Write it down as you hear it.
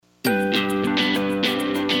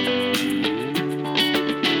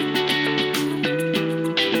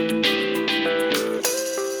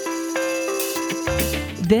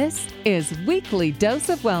weekly dose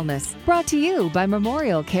of wellness, brought to you by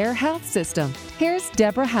Memorial Care Health System. Here's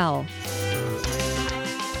Deborah Howell.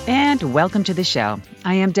 And welcome to the show.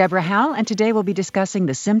 I am Deborah Howell, and today we'll be discussing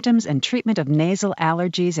the symptoms and treatment of nasal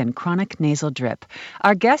allergies and chronic nasal drip.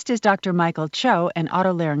 Our guest is Dr. Michael Cho, an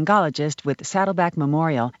otolaryngologist with Saddleback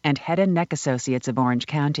Memorial and Head and Neck Associates of Orange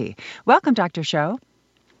County. Welcome, Dr. Cho.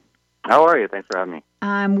 How are you? Thanks for having me.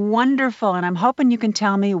 I'm wonderful, and I'm hoping you can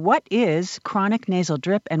tell me what is chronic nasal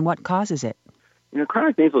drip and what causes it.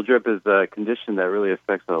 Chronic nasal drip is a condition that really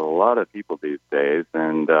affects a lot of people these days,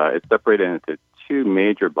 and it's separated into two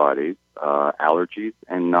major bodies, allergies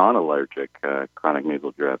and non-allergic chronic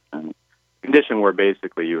nasal drip. And a condition where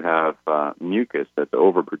basically you have mucus that's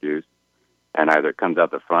overproduced and either comes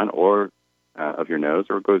out the front or of your nose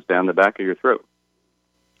or goes down the back of your throat.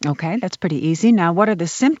 Okay, that's pretty easy. Now, what are the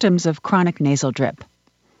symptoms of chronic nasal drip?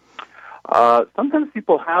 Sometimes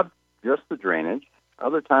people have just the drainage.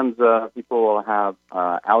 Other times people will have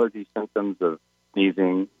allergy symptoms of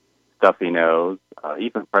sneezing, stuffy nose,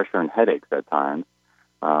 even pressure and headaches at times.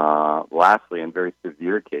 Lastly, in very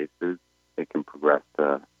severe cases, it can progress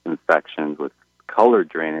to infections with colored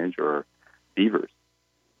drainage or fevers.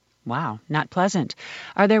 Wow, not pleasant.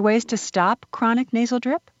 Are there ways to stop chronic nasal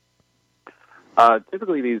drip?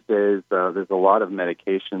 Typically these days, there's a lot of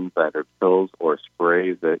medications that are pills or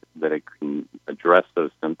sprays that can address those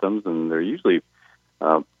symptoms, and they're usually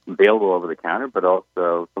available over the counter, but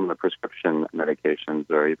also some of the prescription medications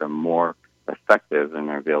are even more effective and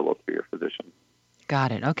are available through your physician.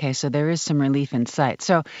 Got it. Okay, so there is some relief in sight.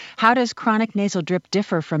 So how does chronic nasal drip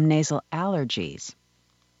differ from nasal allergies?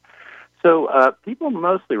 So people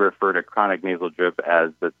mostly refer to chronic nasal drip as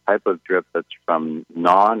the type of drip that's from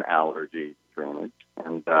non-allergy drainage,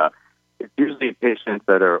 and it's usually patients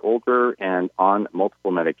that are older and on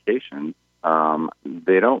multiple medications.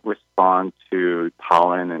 They don't respond to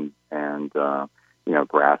pollen and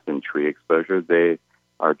grass and tree exposure. They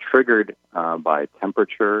are triggered by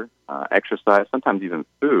temperature, exercise, sometimes even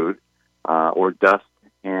food, or dust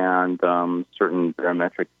and certain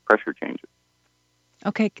barometric pressure changes.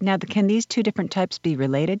 Okay, now can these two different types be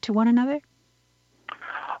related to one another?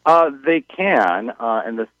 They can,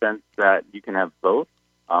 in the sense that you can have both,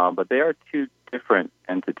 but they are two different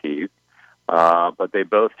entities, but they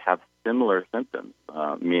both have similar symptoms,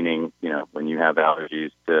 meaning, when you have allergies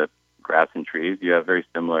to grass and trees, you have very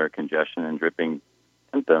similar congestion and dripping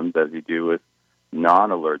symptoms as you do with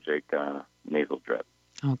non-allergic nasal drip.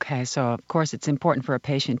 Okay, so of course it's important for a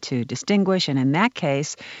patient to distinguish, and in that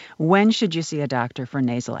case, when should you see a doctor for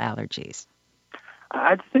nasal allergies?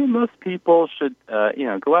 I'd say most people should,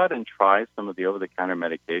 go out and try some of the over-the-counter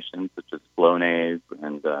medications such as Flonase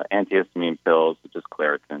and antihistamine pills such as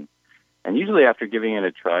Claritin. And usually after giving it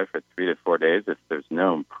a try for 3 to 4 days, if there's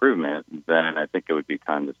no improvement, then I think it would be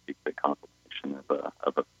time to seek the consultation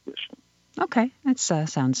of a physician. Okay, that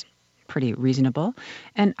sounds pretty reasonable.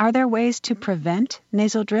 And are there ways to prevent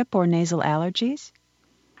nasal drip or nasal allergies?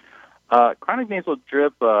 Chronic nasal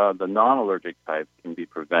drip, the non-allergic type, can be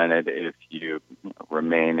prevented if you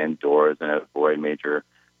remain indoors and avoid major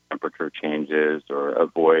temperature changes or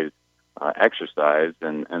avoid exercise,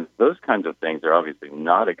 and those kinds of things are obviously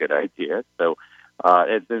not a good idea. So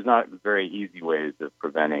there's not very easy ways of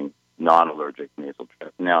preventing non-allergic nasal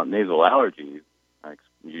drip. Now, nasal allergies,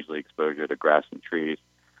 usually exposure to grass and trees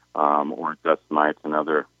or dust mites and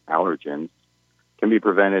other allergens, can be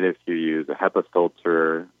prevented if you use a HEPA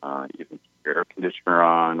filter, you can keep your air conditioner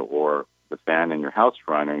on or the fan in your house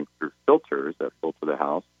running through filters that filter the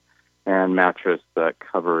house, and mattress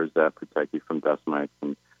covers that protect you from dust mites,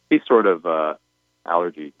 and these sort of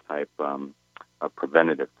allergy-type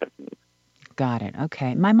preventative techniques. Got it.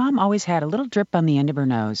 Okay. My mom always had a little drip on the end of her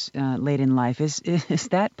nose late in life. Is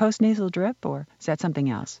that postnasal drip, or is that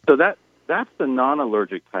something else? So that's the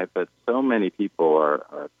non-allergic type that so many people are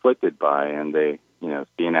afflicted by, and they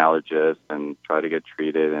see an allergist and try to get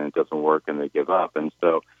treated, and it doesn't work, and they give up. And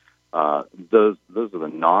so those are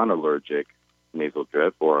the non-allergic nasal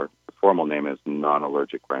drip, or the formal name is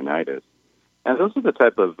non-allergic rhinitis. And those are the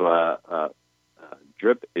type of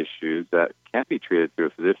drip issues that can't be treated through a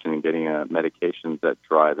physician and getting medications that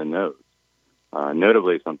dry the nose,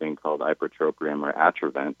 notably something called ipratropium or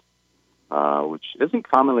Atrovent, which isn't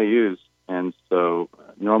commonly used. And so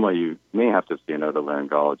normally you may have to see an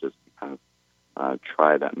otolaryngologist to kind of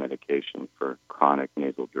try that medication for chronic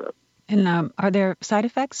nasal drip. And are there side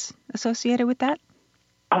effects associated with that?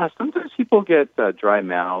 Sometimes people get dry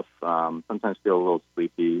mouth, sometimes feel a little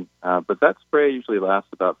sleepy, but that spray usually lasts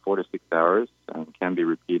about 4 to 6 hours and can be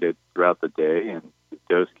repeated throughout the day, and the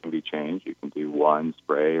dose can be changed. You can do one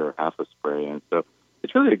spray or half a spray, and so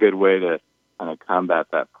it's really a good way to kind of combat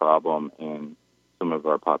that problem in some of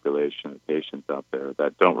our population of patients out there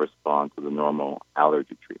that don't respond to the normal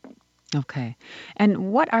allergy treatment. Okay.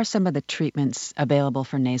 And what are some of the treatments available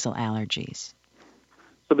for nasal allergies?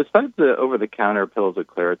 So besides the over-the-counter pills of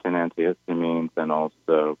Claritin antihistamines and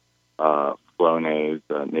also Flonase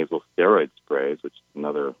nasal steroid sprays, which is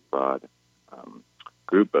another broad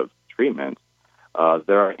group of treatments,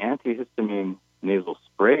 there are antihistamine nasal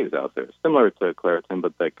sprays out there, similar to Claritin,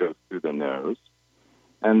 but that goes through the nose.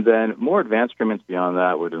 And then more advanced treatments beyond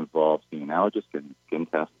that would involve seeing an allergist, getting skin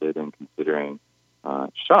tested, and considering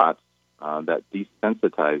shots that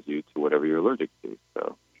desensitize you to whatever you're allergic to.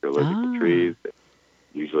 So if you're allergic to trees, they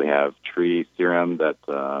usually have tree serum that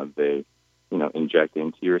they inject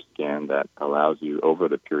into your skin that allows you over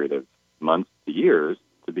the period of months to years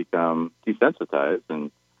to become desensitized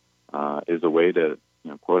and is a way to,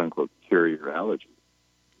 quote-unquote, cure your allergies.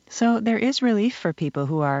 So there is relief for people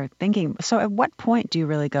who are thinking. So at what point do you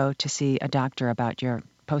really go to see a doctor about your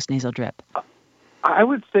postnasal drip? I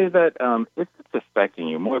would say that if it's affecting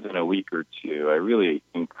you more than a week or two, I really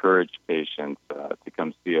encourage patients to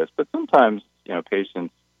come see us. But sometimes,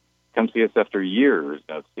 patients come see us after years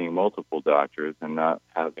of seeing multiple doctors and not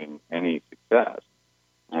having any success.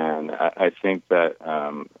 And I think that,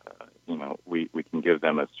 we can give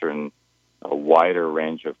them a wider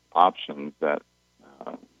range of options that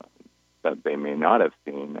they may not have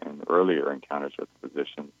seen in earlier encounters with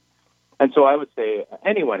physicians. And so I would say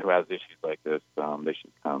anyone who has issues like this, they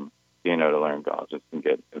should come see an otolaryngologist and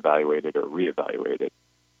get evaluated or reevaluated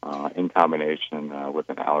in combination with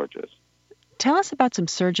an allergist. Tell us about some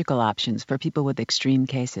surgical options for people with extreme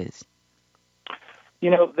cases.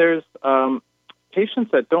 There's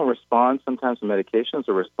patients that don't respond sometimes to medications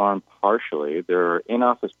or respond partially. There are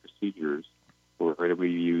in-office procedures where we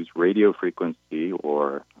use radio frequency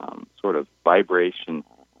or sort of vibration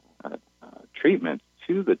treatments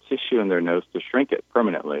to the tissue in their nose to shrink it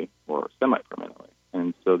permanently or semi-permanently.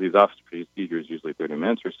 And so these office procedures, usually 30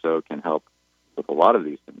 minutes or so, can help with a lot of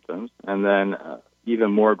these symptoms. And then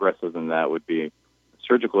even more aggressive than that would be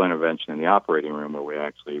surgical intervention in the operating room where we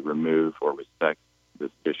actually remove or resect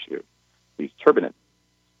this tissue, these turbinates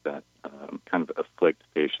that kind of afflict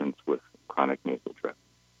patients with chronic nasal drip.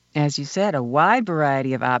 As you said, a wide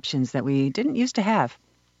variety of options that we didn't used to have.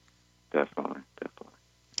 Definitely.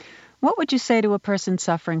 What would you say to a person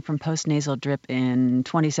suffering from postnasal drip in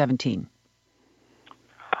 2017?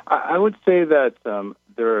 I would say that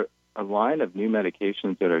there are a line of new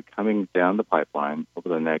medications that are coming down the pipeline over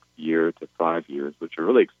the next year to 5 years, which are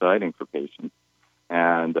really exciting for patients.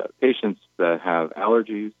 And patients that have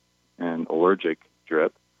allergies and allergic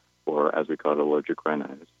drip, or as we call it, allergic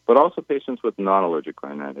rhinitis, but also patients with non-allergic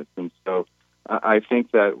rhinitis. And so I think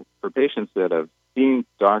that for patients that have seen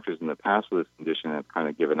doctors in the past with this condition and have kind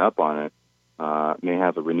of given up on it, may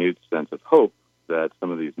have a renewed sense of hope that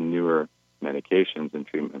some of these newer medications and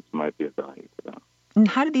treatments might be of value to them. And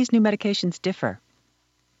how do these new medications differ?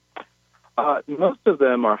 Most of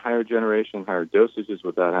them are higher generation, higher dosages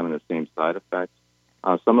without having the same side effects.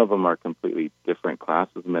 Some of them are completely different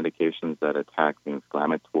classes of medications that attack the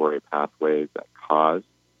inflammatory pathways that cause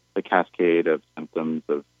the cascade of symptoms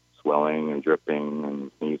of swelling and dripping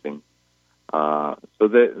and sneezing. So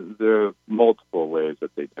there are multiple ways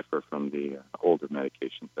that they differ from the older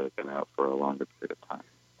medications that have been out for a longer period of time.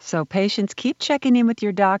 So patients, keep checking in with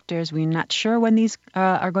your doctors. We're not sure when these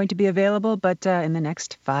are going to be available, but in the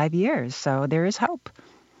next 5 years. So there is hope.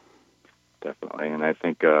 Definitely. And I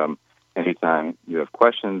think anytime you have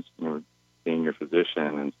questions, seeing your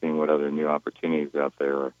physician and seeing what other new opportunities out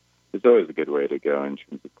there are, is always a good way to go in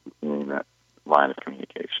terms of continuing that line of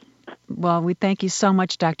communication. Well, we thank you so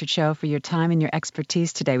much, Dr. Cho, for your time and your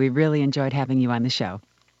expertise today. We really enjoyed having you on the show.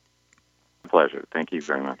 Pleasure. Thank you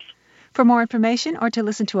very much. For more information or to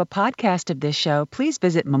listen to a podcast of this show, please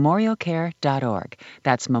visit memorialcare.org.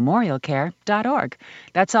 That's memorialcare.org.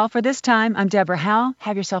 That's all for this time. I'm Deborah Howell.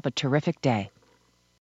 Have yourself a terrific day.